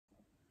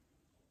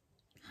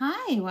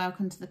Hi,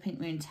 welcome to the Pink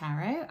Moon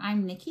Tarot.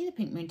 I'm Nikki, the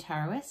Pink Moon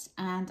Tarotist,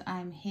 and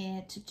I'm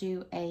here to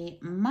do a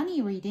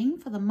money reading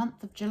for the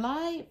month of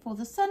July for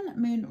the Sun,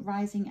 Moon,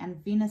 Rising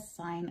and Venus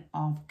sign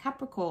of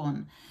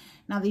Capricorn.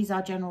 Now, these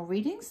are general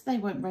readings. They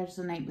won't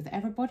resonate with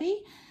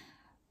everybody,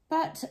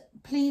 but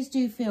please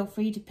do feel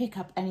free to pick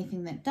up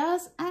anything that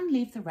does and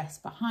leave the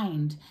rest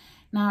behind.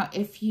 Now,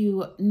 if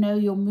you know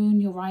your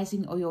moon, your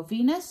rising or your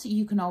Venus,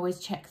 you can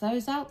always check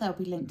those out. They'll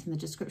be linked in the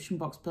description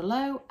box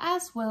below,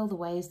 as well the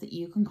ways that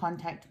you can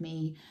contact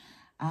me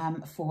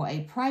for a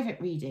private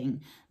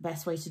reading. The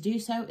best way to do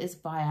so is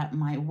via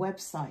my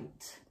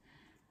website.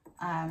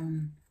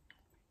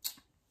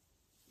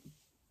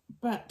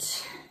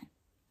 But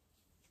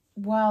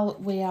while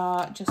we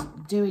are just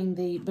doing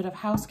the bit of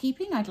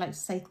housekeeping, I'd like to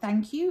say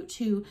thank you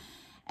to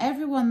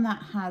everyone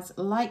that has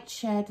liked,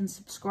 shared and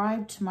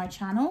subscribed to my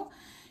channel.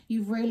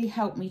 You've really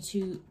helped me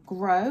to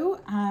grow.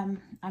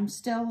 I'm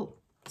still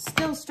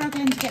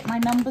struggling to get my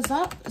numbers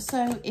up.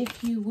 So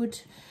if you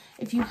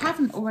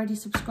haven't already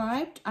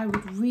subscribed, I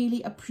would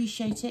really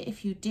appreciate it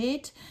if you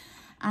did.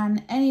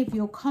 And any of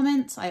your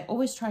comments, I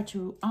always try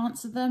to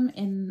answer them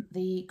in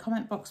the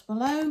comment box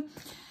below.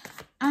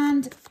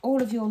 And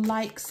all of your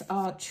likes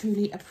are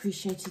truly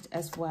appreciated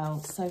as well.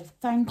 So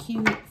thank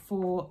you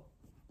for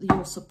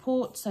your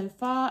support so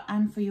far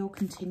and for your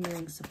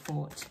continuing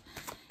support.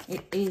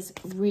 It is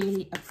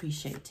really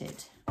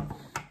appreciated.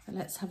 So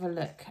let's have a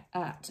look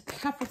at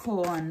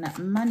Capricorn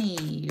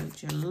Money,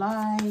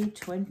 July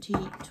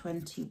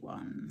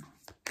 2021.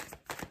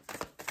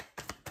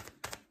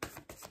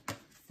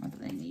 What do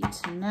they need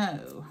to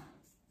know?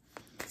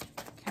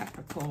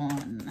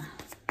 Capricorn.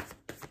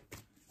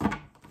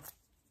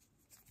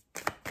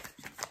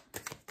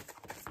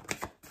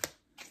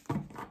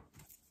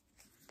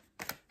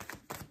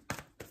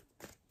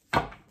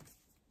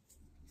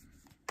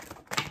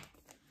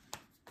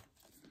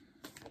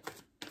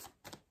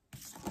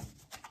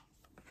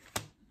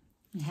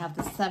 You have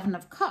the Seven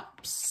of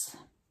Cups.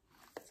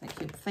 It's like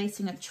you're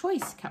facing a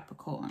choice,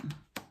 Capricorn.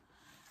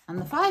 And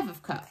the Five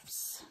of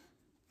Cups.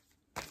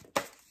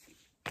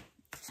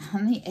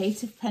 And the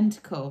Eight of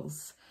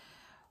Pentacles.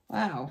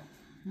 Wow.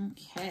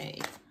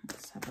 Okay,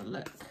 let's have a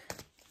look.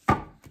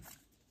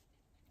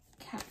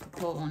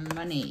 Capricorn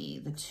Money,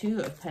 the Two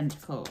of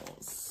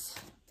Pentacles.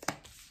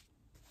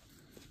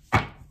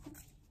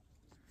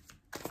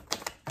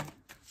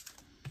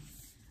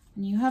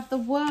 And you have the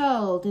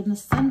World in the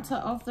center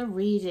of the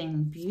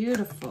reading.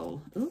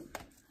 Beautiful. Ooh,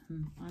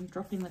 I'm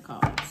dropping the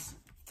cards.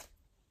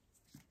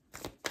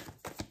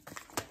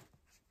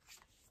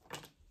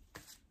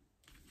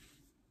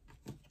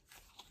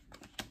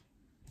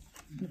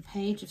 The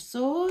Page of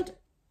Swords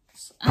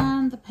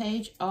and the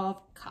Page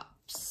of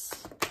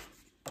Cups.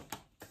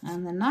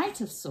 And the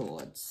Knight of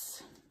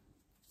Swords.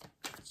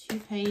 2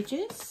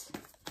 pages.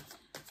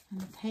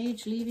 And a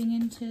page leading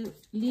into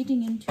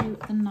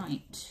the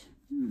Knight.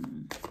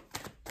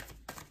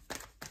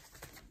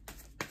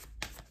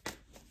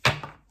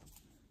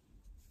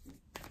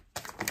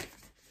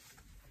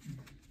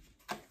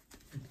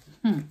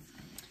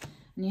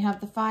 And you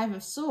have the Five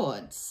of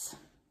Swords.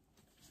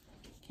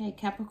 Okay,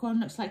 Capricorn,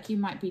 looks like you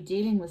might be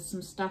dealing with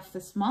some stuff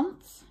this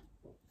month.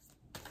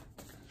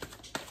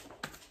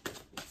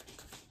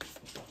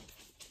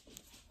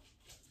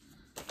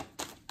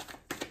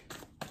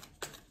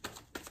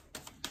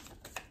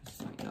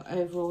 That's what your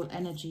overall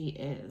energy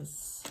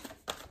is.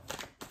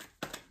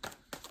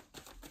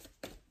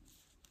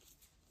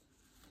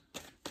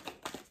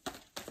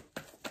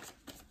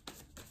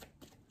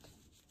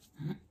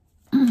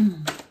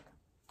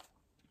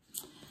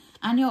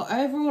 And your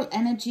overall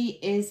energy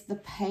is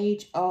the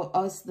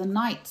the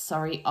Knight,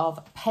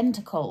 of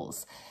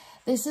Pentacles.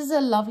 This is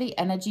a lovely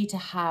energy to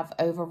have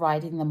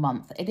overriding the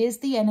month. It is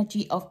the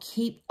energy of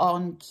keep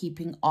on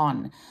keeping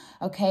on.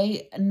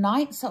 Okay,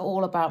 Knights are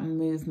all about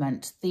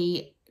movement.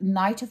 The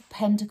Knight of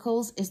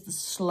Pentacles is the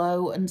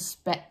slow and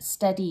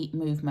steady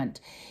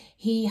movement.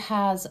 He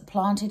has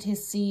planted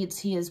his seeds.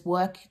 He has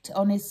worked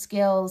on his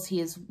skills. He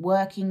is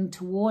working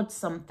towards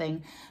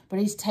something, but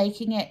he's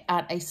taking it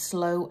at a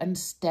slow and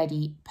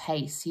steady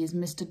pace. He is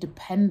Mr.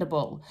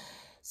 Dependable.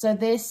 So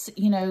this,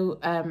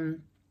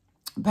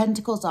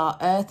 Pentacles are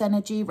earth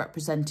energy,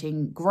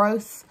 representing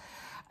growth,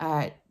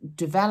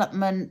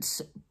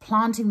 development,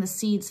 planting the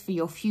seeds for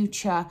your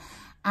future,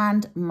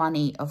 and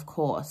money, of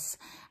course.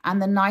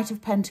 And the Knight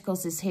of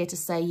Pentacles is here to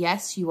say,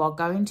 yes, you are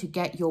going to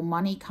get your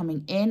money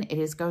coming in. It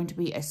is going to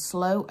be a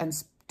slow and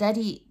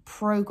steady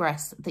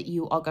progress that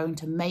you are going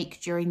to make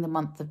during the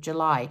month of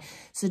July.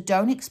 So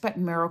don't expect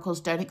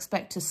miracles. Don't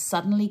expect to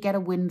suddenly get a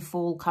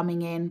windfall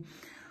coming in,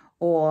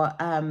 or,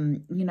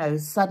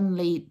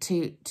 suddenly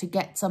to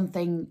get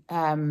something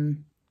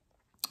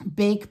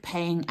big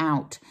paying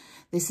out.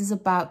 This is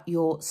about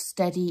your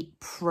steady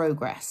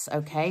progress,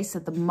 okay? So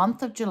the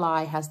month of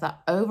July has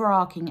that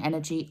overarching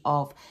energy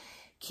of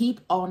keep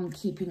on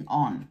keeping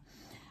on.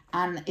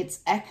 And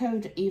it's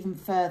echoed even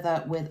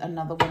further with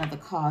another one of the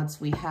cards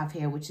we have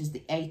here, which is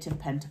the Eight of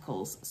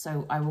Pentacles.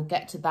 So I will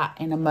get to that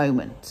in a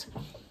moment.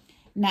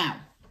 Now,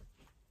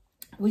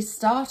 we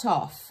start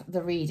off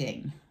the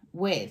reading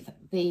with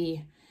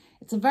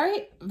it's a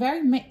very,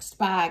 very mixed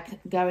bag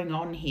going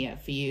on here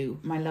for you,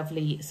 my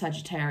lovely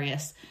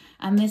Sagittarius.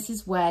 And this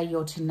is where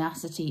your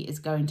tenacity is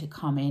going to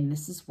come in.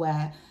 This is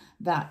where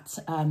that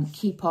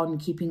keep on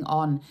keeping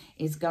on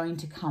is going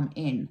to come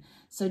in.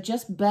 So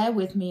just bear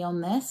with me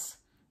on this.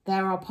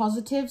 There are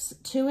positives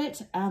to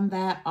it and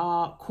there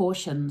are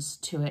cautions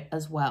to it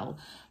as well.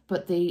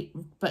 But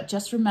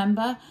just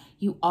remember,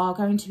 you are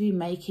going to be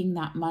making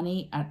that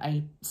money at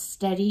a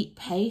steady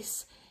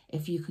pace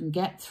if you can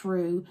get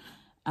through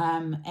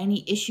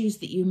any issues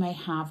that you may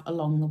have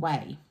along the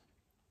way.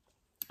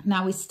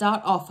 Now we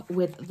start off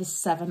with the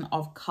Seven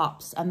of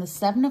Cups, and the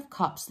Seven of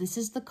Cups, this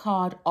is the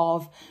card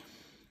of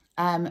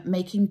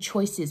making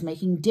choices,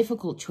 making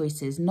difficult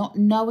choices, not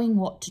knowing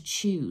what to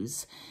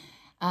choose,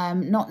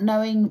 not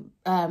knowing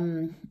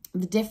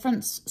the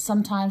difference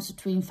sometimes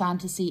between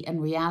fantasy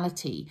and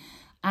reality.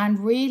 And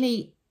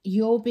really,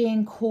 you're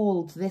being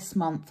called this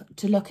month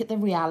to look at the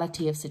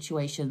reality of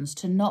situations,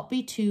 to not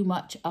be too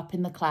much up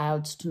in the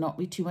clouds, to not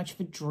be too much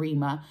of a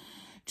dreamer,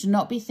 to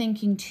not be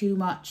thinking too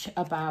much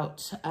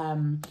about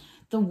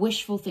the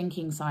wishful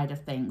thinking side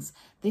of things.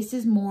 This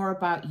is more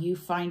about you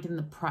finding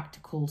the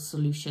practical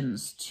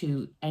solutions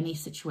to any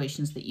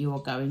situations that you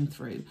are going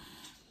through.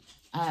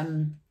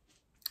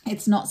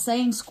 It's not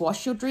saying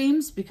squash your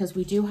dreams, because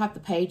we do have the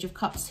Page of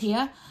Cups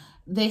here.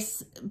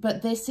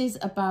 But this is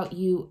about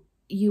you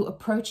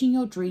approaching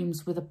your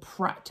dreams with a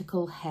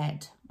practical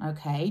head,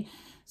 okay?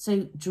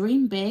 So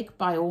dream big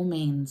by all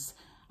means.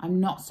 I'm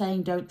not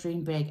saying don't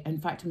dream big. In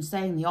fact, I'm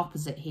saying the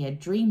opposite here.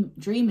 Dream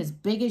as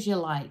big as you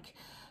like,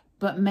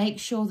 but make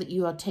sure that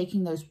you are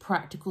taking those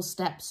practical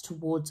steps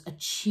towards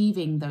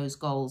achieving those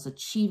goals,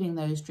 achieving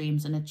those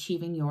dreams, and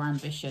achieving your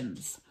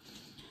ambitions.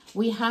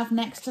 We have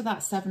next to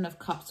that Seven of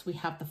Cups, we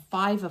have the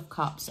Five of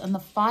Cups, and the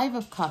Five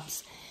of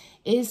Cups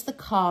is the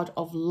card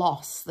of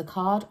loss, the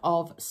card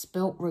of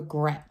spilt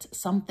regret,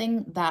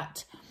 something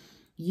that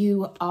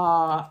you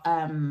are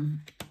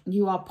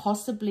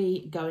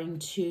possibly going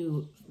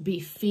to be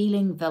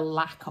feeling the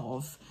lack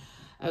of,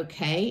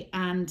 okay?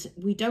 And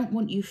we don't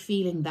want you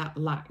feeling that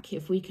lack.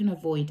 If we can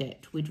avoid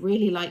it, we'd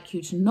really like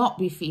you to not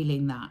be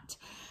feeling that.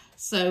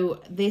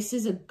 So this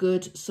is a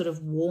good sort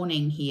of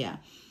warning here.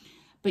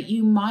 But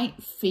you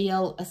might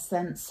feel a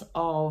sense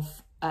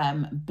of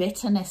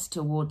bitterness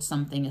towards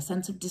something, a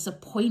sense of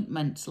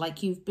disappointment,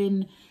 like you've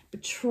been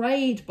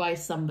betrayed by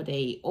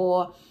somebody,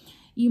 or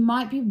you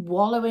might be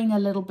wallowing a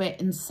little bit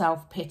in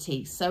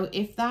self-pity. So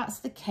if that's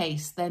the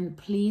case, then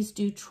please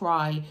do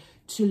try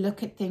to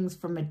look at things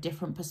from a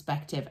different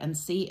perspective and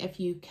see if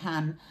you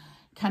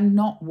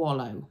cannot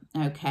wallow,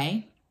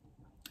 okay?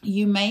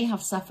 You may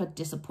have suffered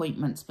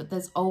disappointments, but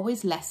there's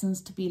always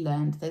lessons to be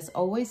learned. There's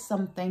always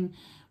something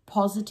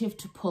positive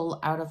to pull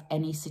out of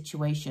any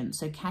situation.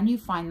 So can you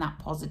find that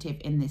positive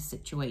in this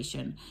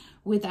situation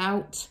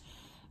without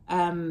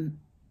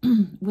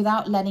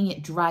without letting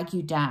it drag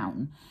you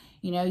down?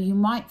 You know, you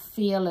might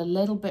feel a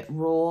little bit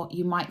raw,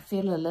 you might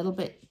feel a little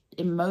bit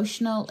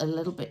emotional, a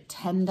little bit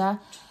tender,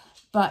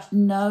 but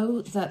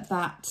know that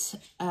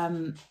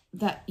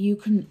that you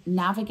can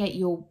navigate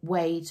your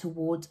way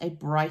towards a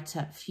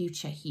brighter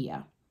future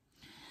here.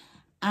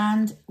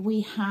 And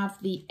we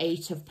have the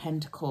Eight of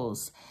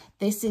Pentacles.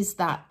 This is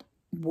that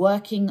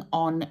working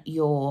on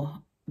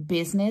your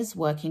business,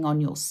 working on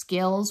your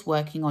skills,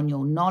 working on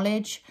your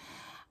knowledge.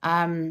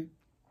 You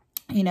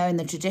know, in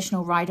the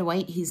traditional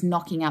Rider-Waite, he's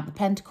knocking out the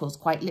pentacles.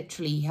 Quite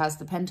literally, he has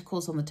the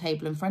pentacles on the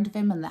table in front of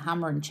him and the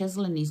hammer and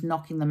chisel, and he's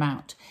knocking them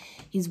out.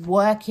 He's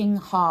working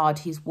hard.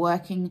 He's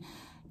working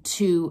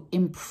to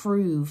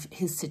improve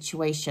his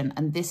situation,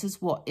 and this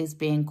is what is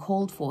being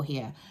called for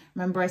here.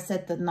 Remember I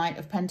said the Knight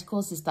of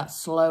Pentacles is that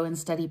slow and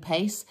steady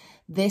pace.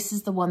 This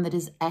is the one that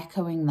is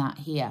echoing that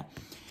here.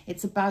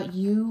 It's about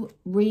you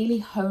really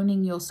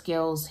honing your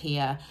skills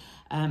here,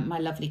 my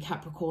lovely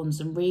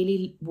Capricorns, and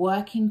really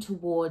working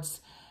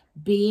towards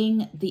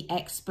being the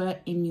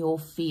expert in your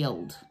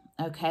field,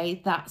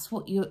 okay? That's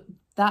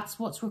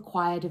what's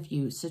required of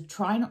you. So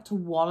try not to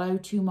wallow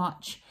too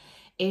much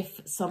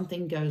if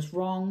something goes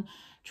wrong.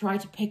 Try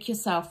to pick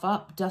yourself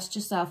up, dust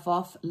yourself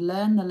off,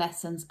 learn the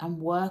lessons, and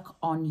work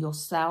on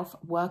yourself,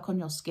 work on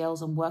your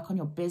skills, and work on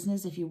your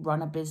business if you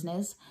run a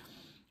business,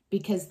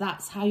 because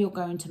that's how you're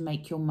going to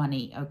make your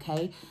money,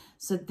 okay?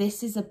 So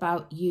this is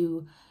about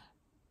you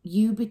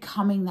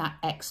becoming that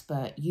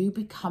expert, you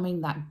becoming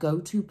that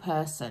go-to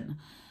person.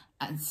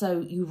 And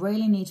so you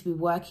really need to be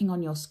working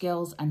on your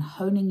skills and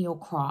honing your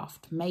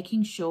craft,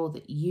 making sure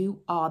that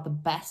you are the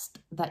best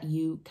that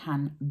you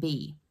can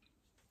be.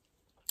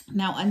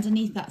 Now,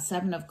 underneath that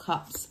Seven of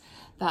Cups,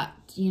 that,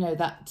 you know,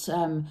 that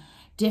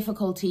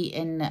difficulty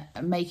in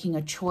making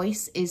a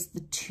choice is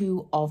the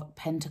Two of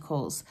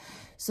Pentacles.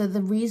 So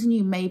the reason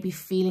you may be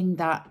feeling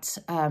that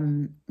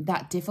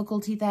that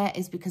difficulty there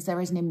is because there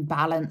is an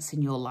imbalance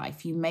in your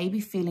life. You may be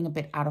feeling a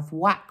bit out of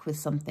whack with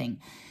something.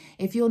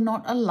 If you're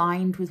not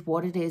aligned with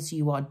what it is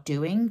you are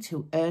doing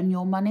to earn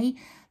your money,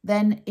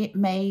 then it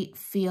may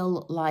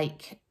feel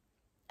like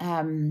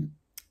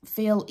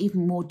feel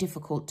even more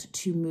difficult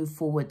to move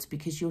forwards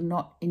because you're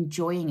not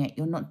enjoying it.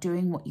 You're not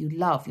doing what you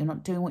love. You're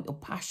not doing what you're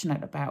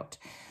passionate about.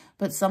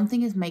 But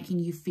something is making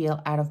you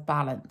feel out of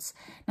balance.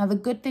 Now, the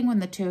good thing when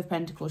the Two of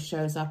Pentacles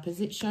shows up is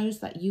it shows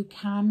that you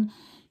can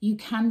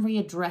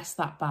readdress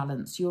that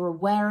balance. You're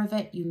aware of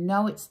it. You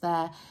know it's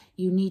there.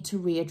 You need to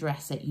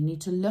readdress it. You need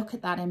to look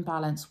at that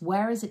imbalance.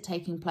 Where is it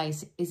taking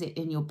place? Is it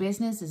in your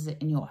business? Is it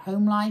in your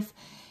home life?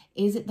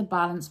 Is it the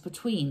balance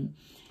between?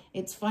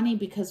 It's funny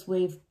because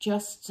we've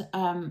just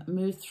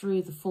moved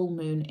through the full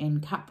moon in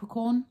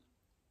Capricorn.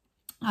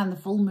 And the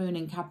full moon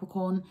in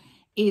Capricorn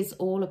is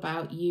all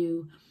about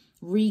you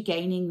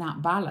regaining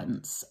that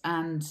balance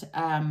and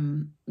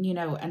you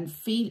know, and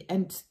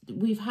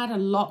we've had a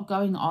lot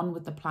going on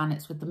with the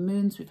planets, with the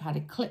moons. We've had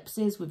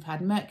eclipses, we've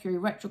had Mercury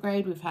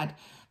retrograde, we've had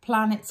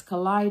planets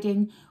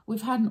colliding,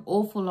 we've had an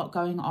awful lot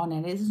going on,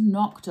 and it has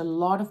knocked a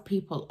lot of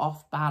people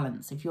off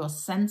balance. If you're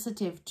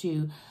sensitive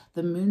to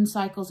the moon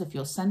cycles, if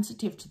you're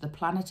sensitive to the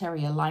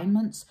planetary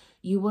alignments,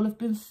 you will have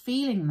been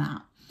feeling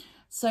that.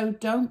 So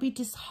don't be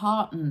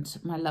disheartened,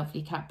 my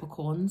lovely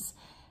Capricorns.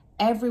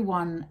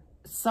 Everyone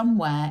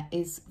somewhere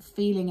is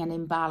feeling an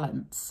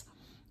imbalance,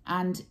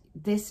 and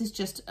this is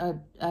just a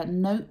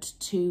note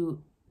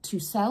to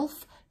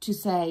self to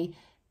say,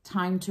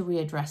 time to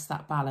readdress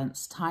that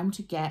balance, time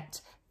to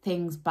get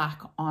things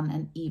back on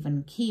an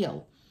even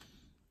keel.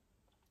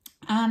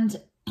 And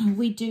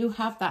we do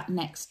have that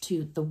next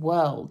to the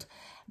World.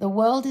 The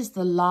World is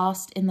the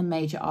last in the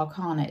major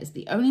arcana. It's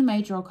the only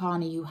major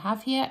arcana you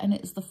have here, and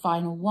it is the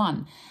final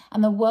one.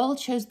 And the World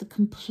shows the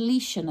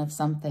completion of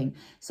something.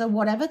 So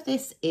whatever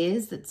this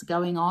is that's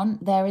going on,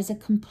 there is a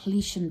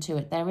completion to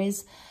it. There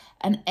is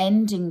an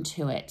ending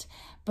to it.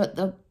 But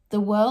the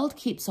world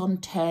keeps on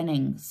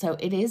turning, so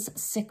it is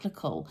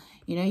cyclical.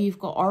 You know, you've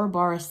got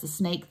Ouroboros, the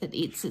snake that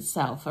eats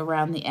itself,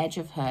 around the edge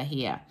of her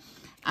here.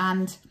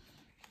 And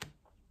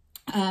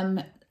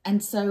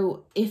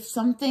so if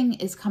something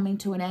is coming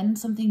to an end,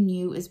 something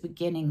new is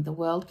beginning. The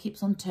world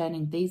keeps on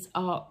turning.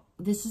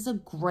 This is a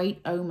great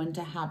omen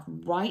to have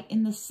right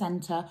in the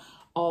center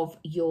of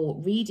your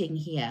reading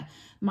here.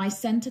 My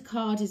center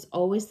card is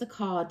always the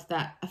card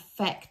that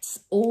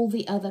affects all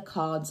the other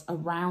cards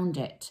around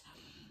it.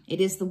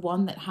 It is the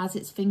one that has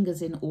its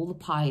fingers in all the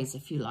pies,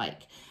 if you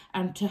like.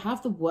 And to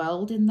have the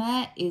World in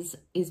there is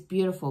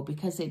beautiful,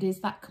 because it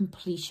is that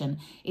completion.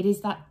 It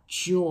is that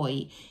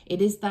joy.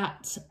 It is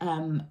that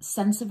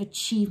sense of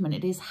achievement.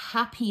 It is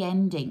happy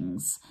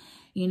endings.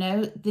 You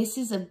know, this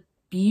is a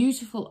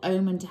beautiful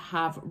omen to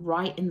have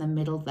right in the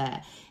middle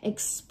there.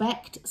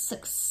 Expect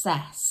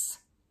success,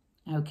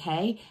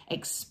 okay?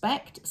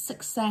 Expect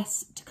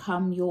success to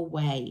come your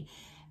way.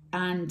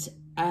 And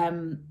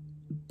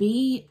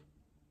be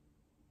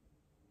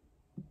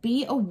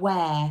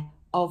aware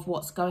of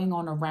what's going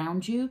on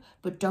around you,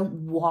 but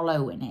don't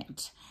wallow in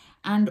it.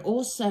 And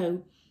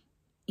also,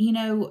 you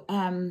know,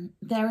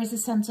 there is a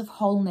sense of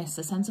wholeness,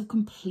 a sense of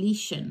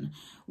completion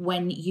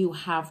when you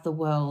have the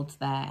World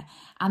there.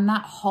 And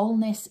that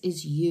wholeness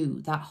is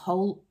you, that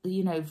whole,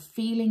 you know,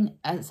 feeling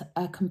as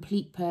a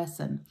complete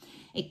person.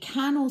 It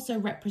can also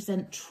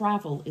represent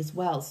travel as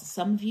well. So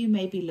some of you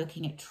may be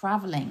looking at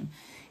traveling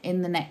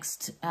in the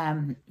next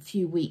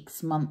few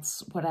weeks,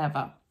 months,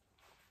 whatever.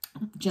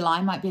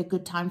 July might be a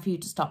good time for you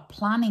to start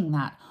planning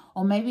that.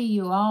 Or maybe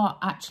you are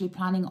actually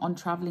planning on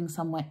traveling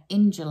somewhere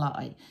in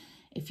July.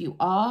 If you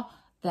are,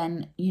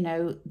 then, you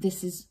know,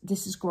 this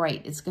is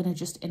great. It's going to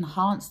just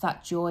enhance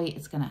that joy.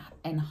 It's going to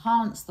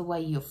enhance the way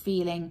you're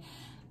feeling.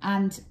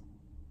 And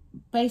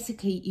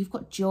basically, you've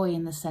got joy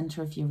in the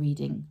center of your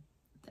reading.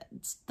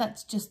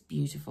 That's just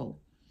beautiful.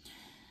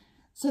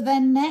 So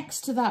then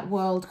next to that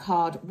World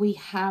card, we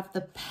have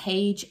the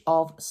Page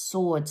of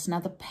Swords. Now,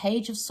 the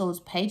Page of Swords,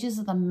 pages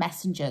are the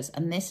messengers.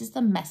 And this is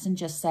the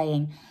messenger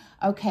saying,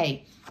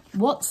 okay,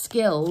 what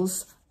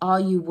skills are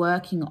you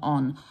working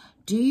on?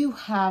 Do you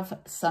have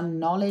some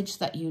knowledge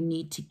that you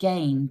need to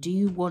gain? Do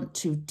you want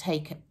to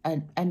take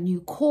a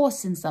new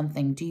course in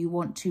something? Do you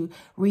want to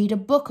read a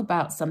book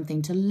about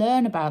something, to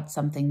learn about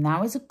something?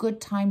 Now is a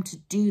good time to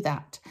do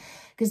that.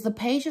 Because the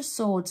Page of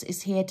Swords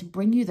is here to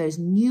bring you those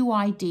new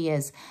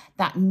ideas,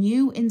 that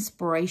new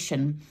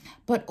inspiration,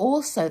 but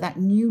also that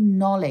new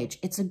knowledge.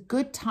 It's a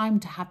good time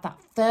to have that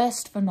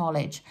thirst for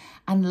knowledge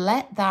and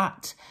let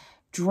that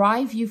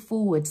drive you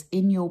forwards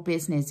in your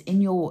business,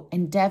 in your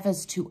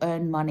endeavors to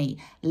earn money.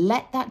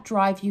 Let that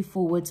drive you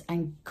forwards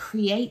and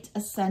create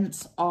a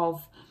sense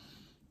of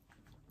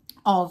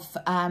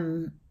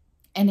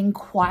an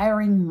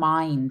inquiring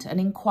mind. An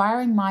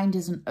inquiring mind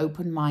is an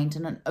open mind,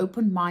 and an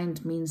open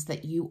mind means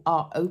that you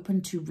are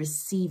open to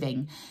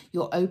receiving,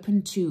 you're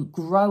open to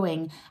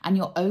growing, and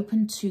you're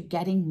open to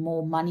getting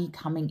more money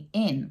coming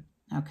in,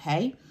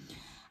 okay?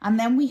 And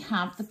then we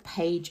have the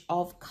Page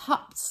of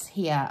Cups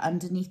here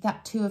underneath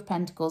that Two of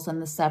Pentacles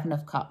and the Seven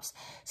of Cups.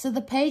 So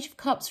the Page of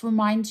Cups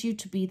reminds you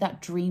to be that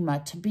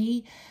dreamer, to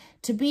be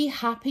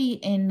happy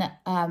in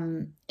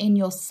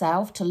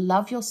yourself, to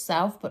love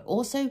yourself, but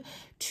also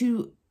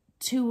to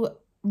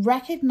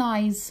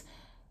recognize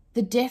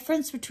the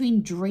difference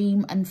between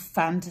dream and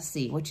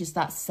fantasy, which is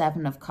that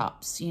 7 of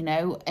Cups, you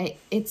know,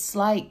 it's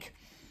like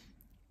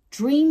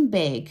dream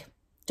big.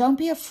 Don't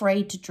be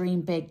afraid to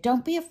dream big.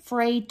 Don't be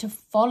afraid to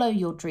follow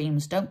your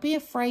dreams. Don't be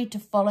afraid to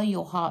follow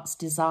your heart's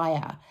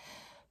desire.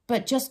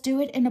 But just do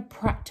it in a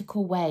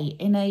practical way,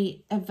 in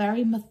a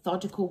very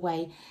methodical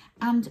way,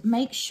 and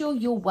make sure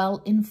you're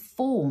well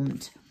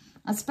informed,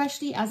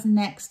 especially as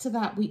next to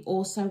that we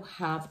also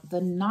have the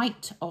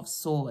Knight of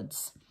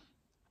Swords.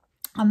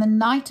 And the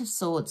Knight of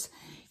Swords,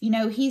 you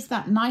know, he's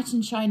that knight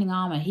in shining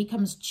armor. He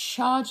comes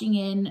charging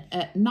in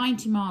at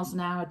 90 miles an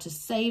hour to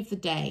save the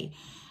day.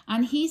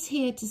 And he's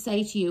here to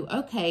say to you,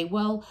 okay,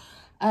 well,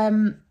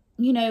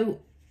 you know,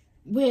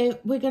 we're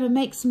going to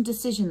make some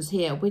decisions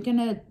here. We're going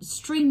to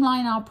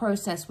streamline our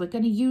process. We're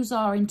going to use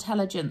our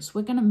intelligence.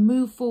 We're going to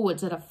move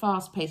forwards at a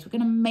fast pace. We're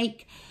going to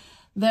make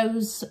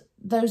those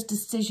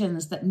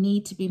decisions that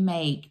need to be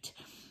made.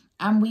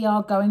 And we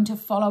are going to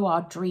follow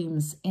our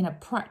dreams in a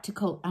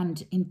practical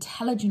and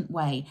intelligent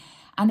way.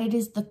 And it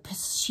is the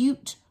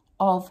pursuit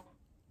of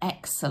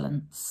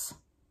excellence.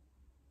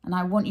 And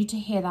I want you to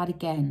hear that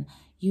again.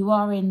 You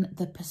are in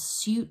the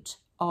pursuit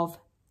of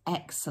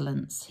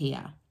excellence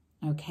here,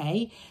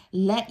 okay?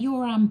 Let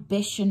your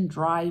ambition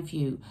drive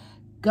you.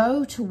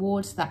 Go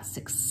towards that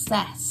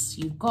success.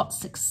 You've got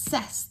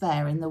success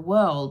there in the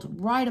world,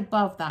 right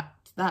above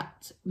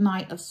that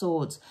Knight of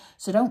Swords.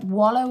 So don't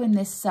wallow in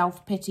this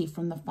self-pity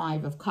from the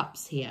 5 of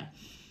Cups here.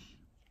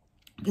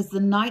 Because the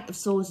Knight of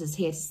Swords is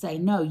here to say,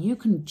 no, you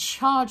can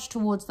charge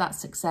towards that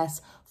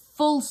success,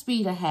 full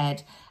speed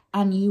ahead,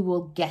 and you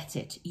will get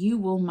it. You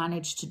will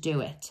manage to do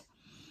it.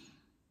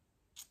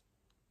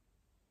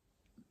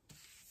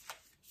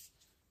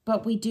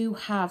 But we do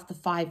have the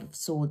 5 of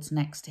Swords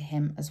next to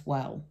him as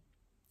well.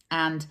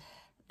 And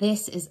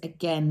this is,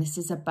 again, this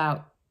is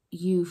about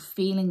you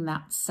feeling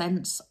that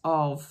sense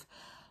of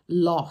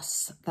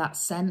loss, that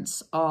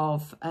sense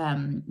of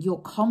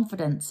your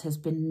confidence has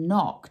been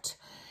knocked.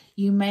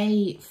 You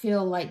may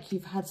feel like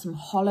you've had some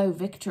hollow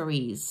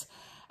victories,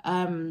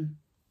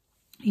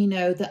 you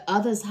know, that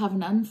others have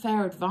an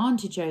unfair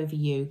advantage over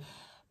you.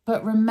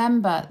 But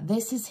remember,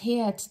 this is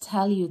here to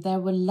tell you there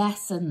were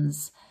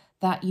lessons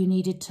that you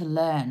needed to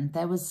learn.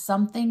 There was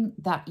something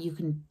that you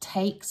can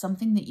take,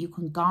 something that you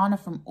can garner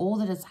from all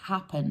that has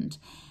happened,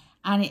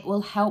 and it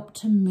will help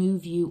to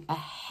move you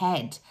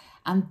ahead.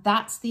 And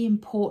that's the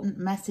important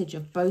message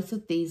of both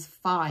of these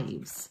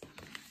 5s.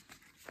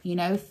 You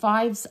know,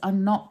 5s are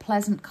not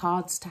pleasant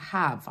cards to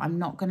have. I'm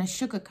not going to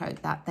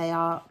sugarcoat that. They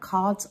are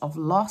cards of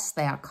loss.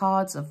 They are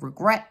cards of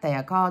regret. They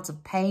are cards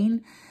of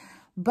pain.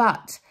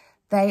 But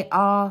they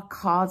are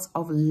cards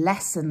of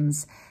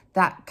lessons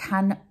that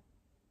can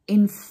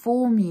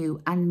inform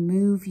you and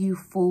move you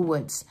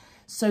forwards.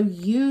 So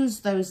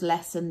use those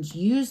lessons,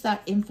 use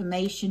that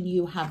information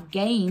you have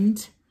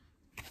gained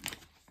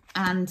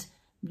and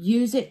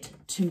use it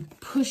to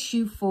push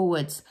you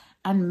forwards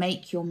and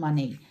make your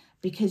money,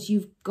 because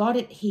you've got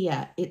it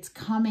here. It's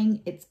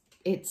coming,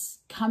 it's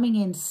coming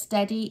in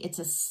steady. It's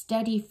a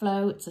steady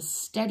flow. It's a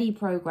steady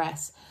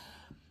progress.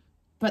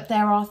 But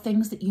there are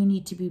things that you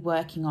need to be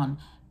working on.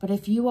 But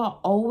if you are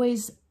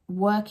always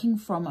working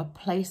from a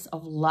place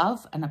of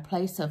love and a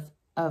place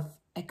of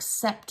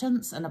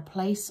acceptance and a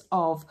place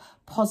of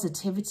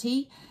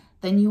positivity,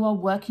 then you are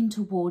working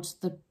towards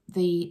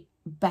the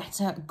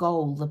better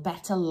goal, the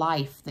better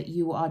life that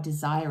you are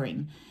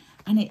desiring.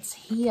 And it's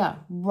here,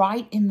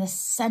 right in the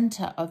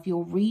center of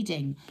your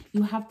reading.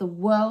 You have the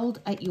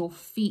world at your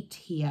feet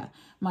here.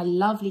 My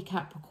lovely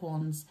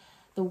Capricorns,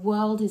 the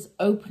world is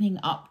opening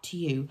up to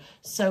you.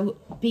 So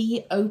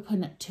be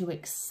open to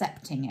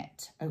accepting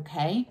it,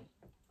 okay?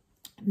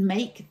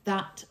 Make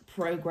that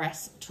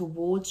progress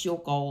towards your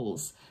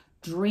goals.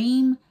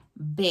 Dream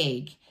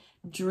big.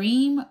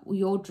 Dream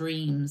your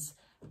dreams,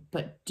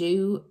 but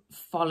do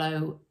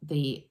follow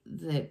the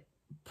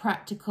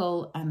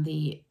practical and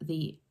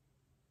the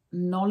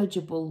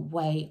knowledgeable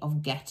way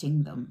of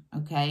getting them,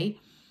 okay?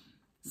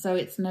 So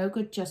it's no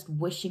good just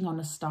wishing on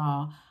a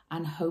star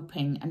and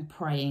hoping and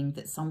praying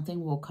that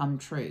something will come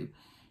true.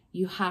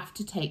 You have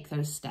to take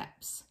those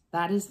steps.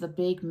 That is the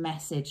big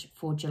message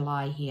for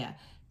July here.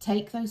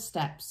 Take those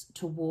steps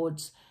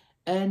towards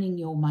earning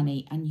your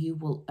money and you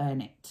will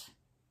earn it.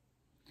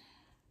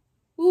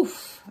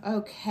 Oof,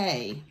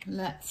 okay,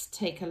 let's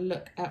take a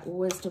look at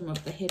Wisdom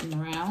of the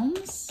Hidden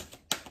Realms.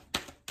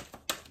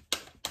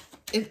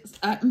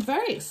 I'm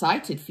very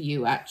excited for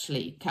you,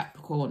 actually,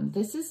 Capricorn.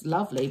 This is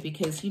lovely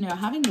because, you know,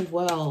 having the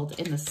world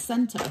in the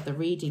center of the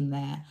reading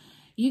there,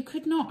 you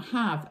could not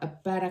have a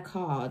better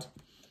card.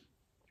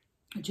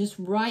 Just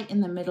right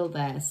in the middle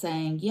there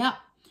saying, yep,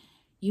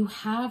 you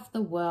have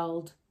the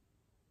world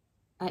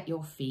at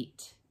your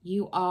feet.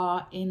 You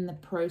are in the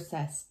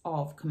process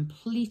of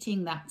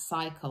completing that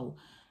cycle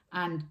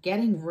and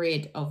getting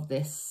rid of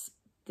this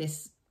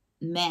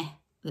meh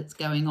that's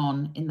going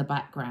on in the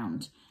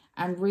background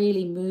and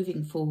really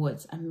moving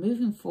forwards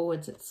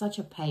at such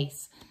a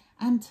pace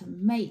and to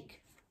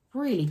make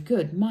really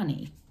good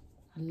money.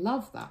 I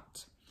love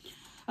that.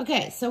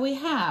 Okay, so we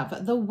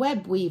have the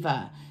web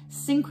weaver,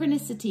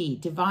 synchronicity,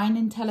 divine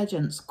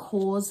intelligence,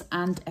 cause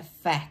and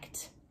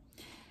effect.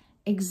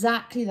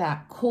 Exactly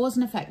that, cause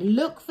and effect.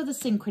 Look for the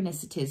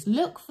synchronicities,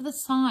 look for the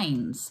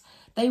signs.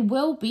 They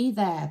will be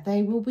there,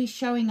 they will be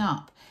showing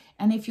up.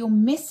 And if you're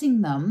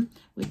missing them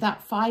with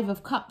that 5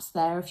 of Cups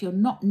there, if you're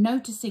not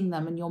noticing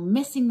them and you're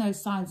missing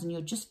those signs and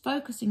you're just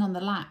focusing on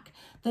the lack,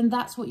 then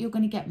that's what you're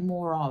going to get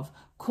more of.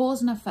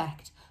 Cause and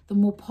effect. The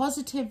more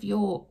positive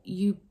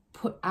you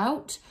put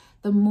out,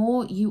 the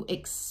more you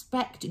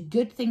expect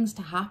good things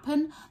to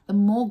happen, the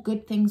more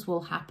good things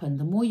will happen.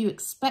 The more you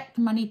expect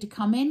money to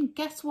come in,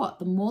 guess what?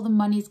 The more the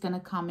money's going to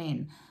come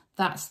in.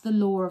 That's the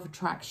law of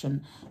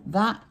attraction.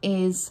 That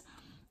is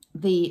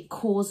the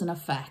cause and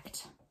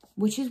effect,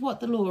 which is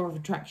what the law of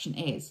attraction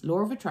is.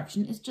 Law of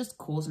attraction is just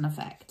cause and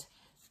effect.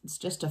 It's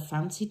just a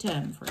fancy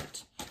term for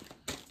it.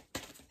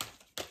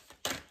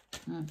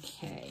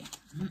 Okay.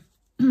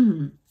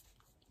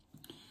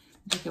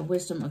 Take a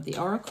wisdom of the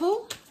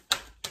oracle.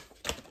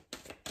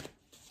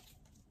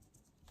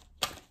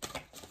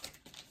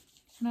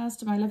 What else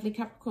do my lovely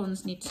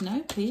Capricorns need to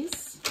know,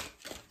 please?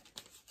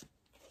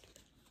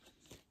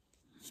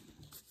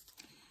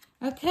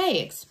 Okay,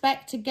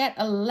 expect to get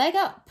a leg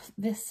up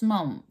this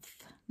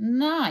month.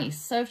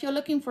 Nice. So if you're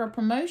looking for a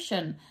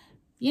promotion,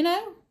 you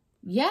know,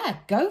 yeah,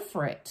 go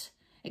for it.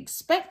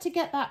 Expect to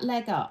get that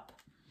leg up.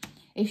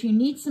 If you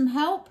need some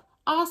help,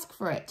 ask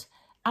for it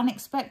and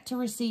expect to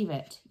receive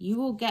it. You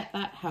will get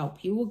that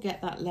help. You will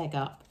get that leg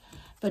up.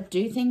 But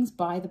do things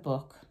by the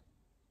book.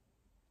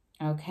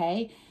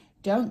 Okay?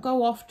 Don't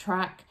go off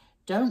track.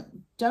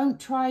 Don't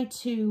try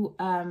to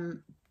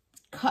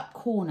cut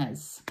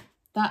corners.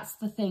 That's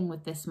the thing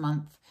with this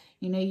month.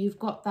 You know, you've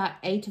got that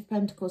 8 of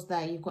Pentacles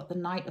there. You've got the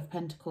Knight of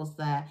Pentacles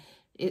there.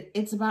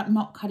 It's about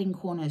not cutting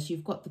corners.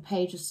 You've got the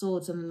Page of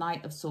Swords and the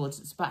Knight of Swords.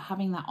 It's about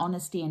having that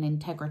honesty and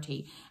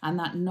integrity and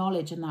that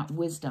knowledge and that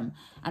wisdom.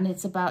 And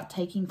it's about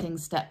taking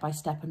things step by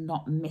step and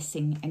not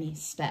missing any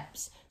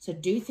steps. So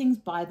do things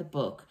by the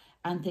book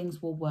and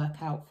things will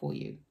work out for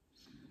you.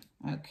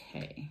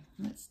 Okay,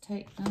 let's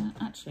take,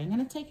 actually, I'm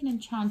going to take an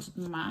enchanted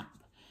map.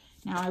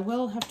 Now, I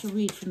will have to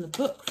read from the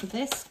book for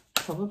this,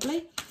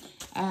 probably.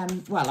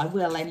 Well, I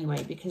will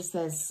anyway, because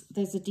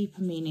there's a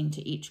deeper meaning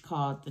to each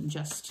card than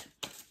just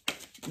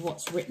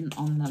what's written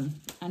on them.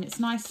 And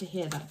it's nice to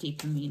hear that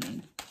deeper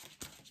meaning.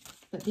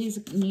 But these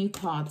are new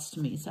cards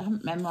to me, so I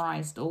haven't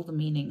memorized all the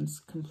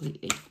meanings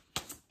completely.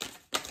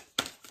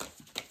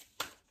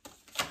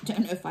 I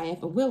don't know if I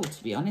ever will,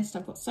 to be honest.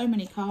 I've got so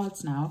many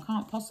cards now, I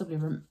can't possibly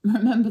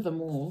remember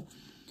them all.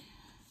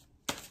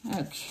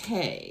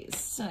 Okay,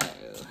 so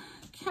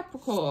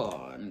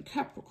Capricorn.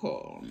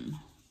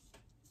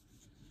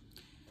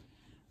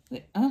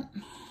 Wait,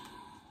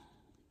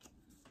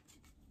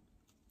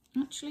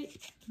 actually,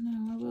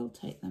 no, I will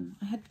take them.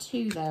 I had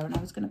 2 there and I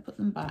was going to put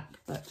them back,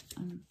 but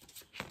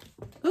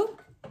oh,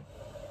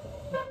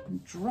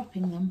 I'm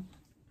dropping them.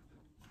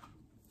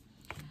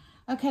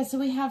 Okay, so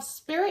we have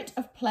Spirit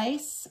of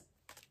Place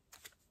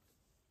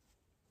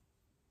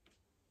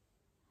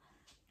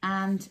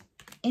and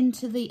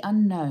Into the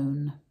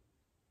Unknown.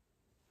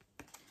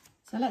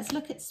 So let's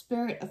look at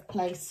Spirit of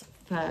Place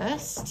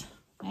first.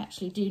 I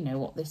actually do know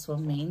what this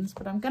one means,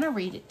 but I'm going to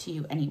read it to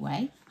you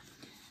anyway.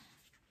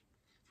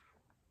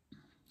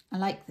 I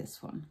like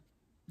this one.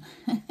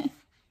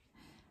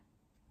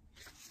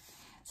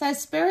 So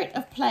Spirit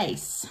of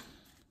Place.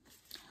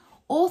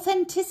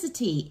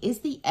 Authenticity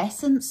is the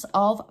essence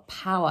of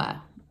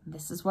power.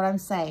 This is what I'm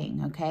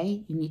saying,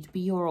 okay? You need to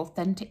be your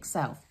authentic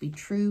self. Be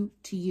true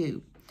to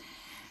you.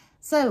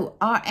 So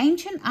our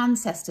ancient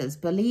ancestors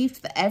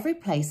believed that every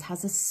place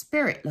has a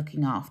spirit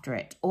looking after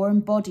it or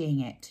embodying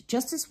it,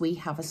 just as we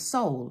have a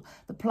soul.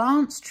 The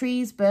plants,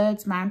 trees,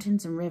 birds,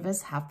 mountains and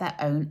rivers have their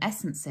own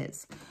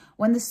essences.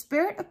 When the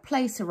Spirit of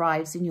Place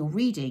arrives in your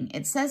reading,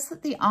 it says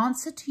that the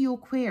answer to your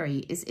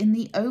query is in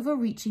the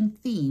overreaching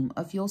theme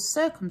of your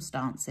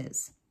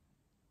circumstances.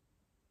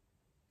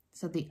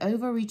 So the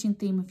overreaching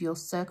theme of your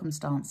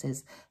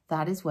circumstances,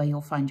 that is where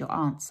you'll find your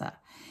answer.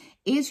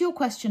 Is your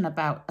question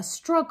about a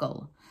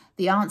struggle?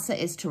 The answer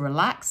is to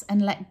relax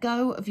and let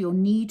go of your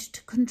need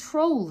to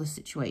control the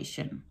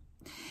situation.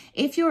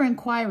 If your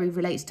inquiry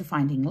relates to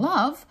finding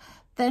love,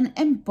 then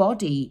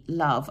embody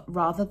love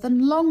rather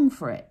than long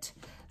for it.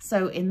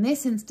 So in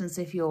this instance,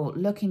 if you're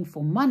looking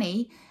for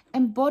money,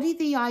 embody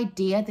the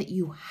idea that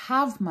you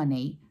have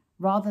money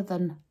rather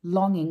than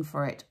longing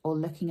for it or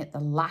looking at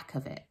the lack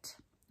of it,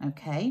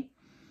 okay?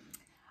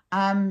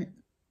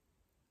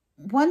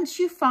 Once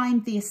you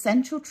find the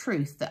essential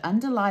truth that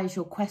underlies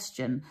your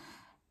question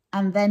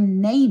and then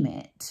name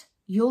it,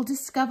 you'll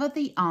discover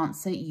the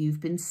answer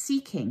you've been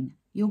seeking.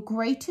 Your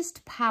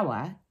greatest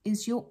power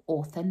is your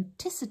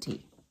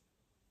authenticity.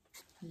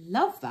 I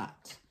love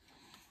that.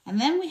 And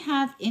then we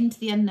have Into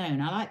the Unknown.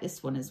 I like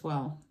this one as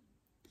well.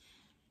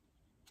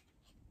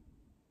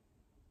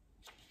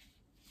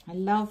 I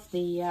love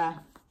the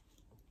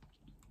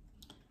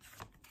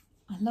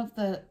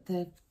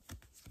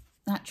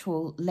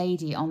actual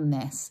lady on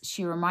this.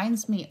 She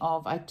reminds me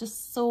of, I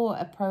just saw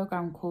a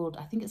program called,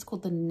 I think it's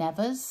called the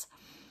Endeavours,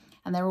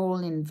 and they're all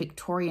in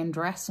Victorian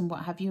dress and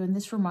what have you. And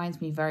this reminds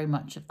me very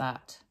much of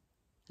that.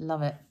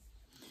 Love it.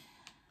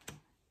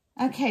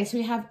 Okay, so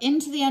we have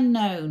into the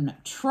unknown,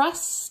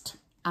 trust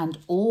and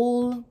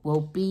all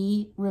will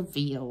be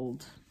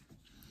revealed.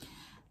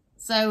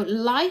 So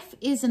life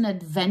is an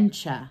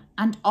adventure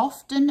and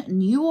often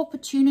new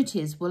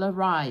opportunities will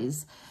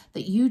arise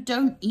that you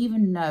don't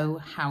even know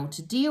how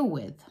to deal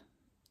with,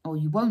 or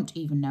you won't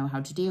even know how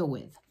to deal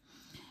with.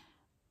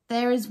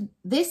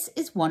 This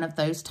is one of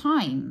those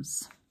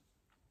times.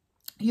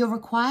 You're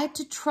required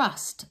to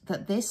trust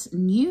that this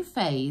new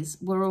phase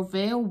will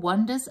reveal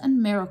wonders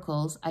and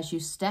miracles as you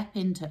step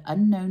into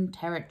unknown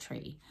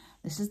territory.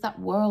 This is that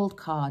world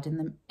card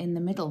in the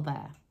middle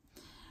there.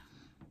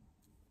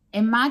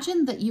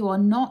 Imagine that you are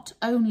not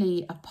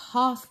only a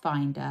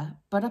pathfinder,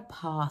 but a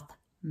path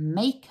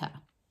maker.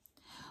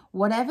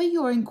 Whatever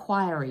your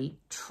inquiry,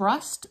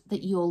 trust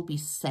that you'll be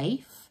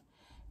safe.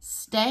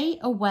 Stay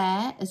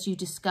aware as you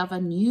discover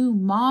new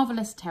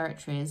marvelous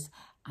territories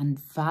and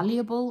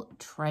valuable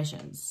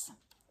treasures.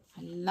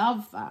 I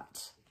love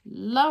that.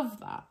 Love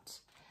that.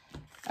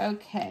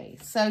 Okay,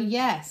 so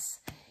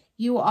yes,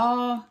 you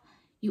are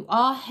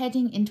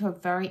heading into a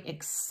very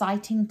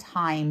exciting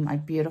time, my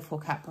beautiful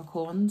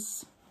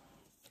Capricorns.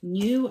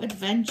 New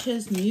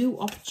adventures, new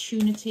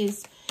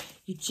opportunities.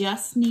 You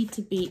just need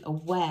to be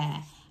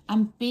aware,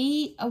 and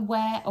be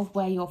aware of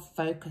where your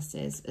focus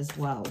is as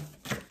well.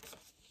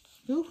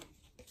 Ooh.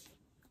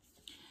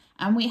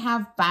 And we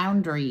have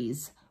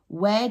boundaries.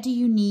 Where do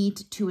you need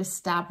to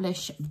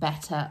establish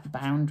better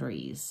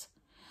boundaries?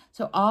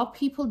 So are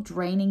people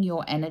draining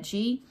your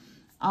energy?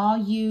 Are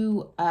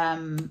you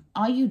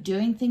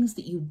doing things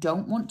that you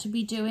don't want to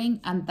be doing?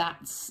 And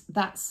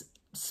that's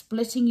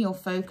splitting your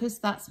focus.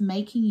 That's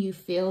making you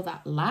feel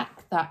that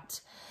lack,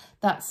 that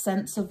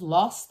sense of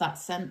loss, that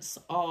sense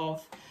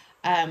of,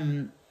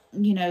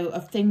 you know,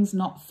 of things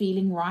not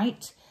feeling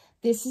right.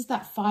 This is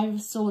that 5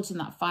 of Swords and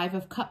that 5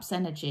 of Cups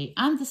energy,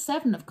 and the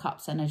 7 of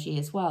Cups energy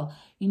as well.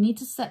 You need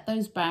to set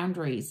those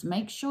boundaries.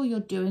 Make sure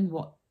you're doing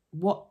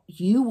what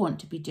you want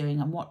to be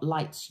doing and what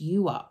lights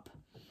you up.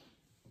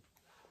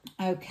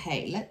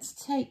 Okay, let's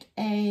take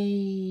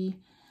a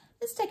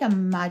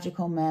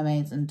magical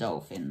mermaids and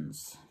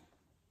dolphins.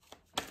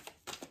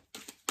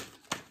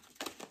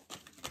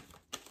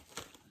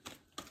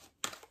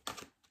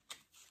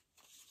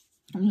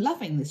 I'm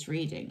loving this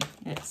reading.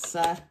 It's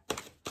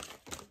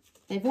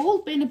they've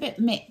all been a bit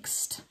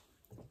mixed.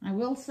 I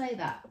will say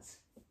that.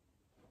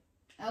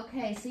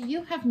 Okay, so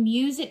you have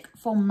music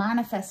for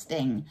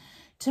manifesting.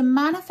 To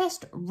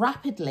manifest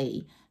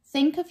rapidly,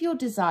 think of your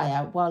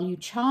desire while you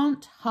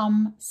chant,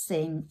 hum,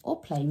 sing,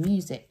 or play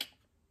music.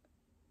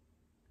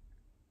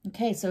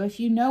 Okay, so if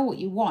you know what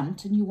you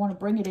want and you want to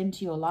bring it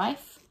into your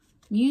life,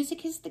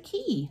 music is the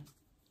key.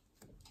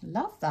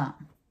 Love that.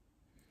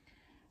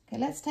 Okay,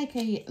 let's take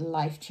a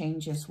life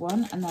changes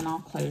one and then I'll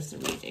close the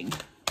reading.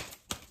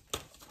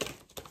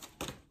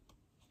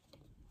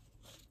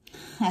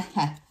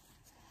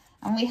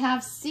 And we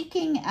have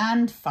seeking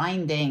and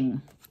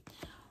finding.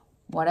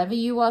 Whatever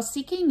you are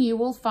seeking, you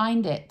will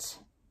find it.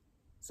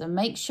 So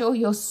make sure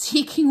you're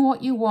seeking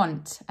what you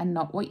want and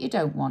not what you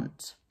don't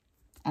want.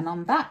 And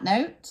on that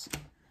note,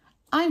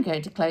 I'm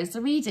going to close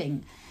the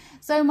reading.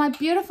 So my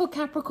beautiful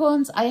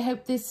Capricorns, I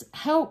hope this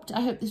helped.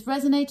 I hope this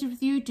resonated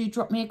with you. Do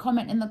drop me a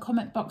comment in the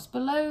comment box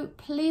below.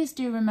 Please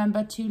do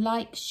remember to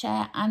like,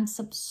 share and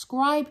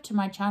subscribe to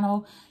my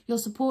channel. Your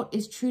support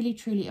is truly,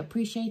 truly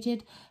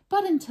appreciated.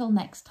 But until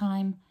next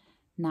time,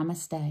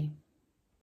 namaste.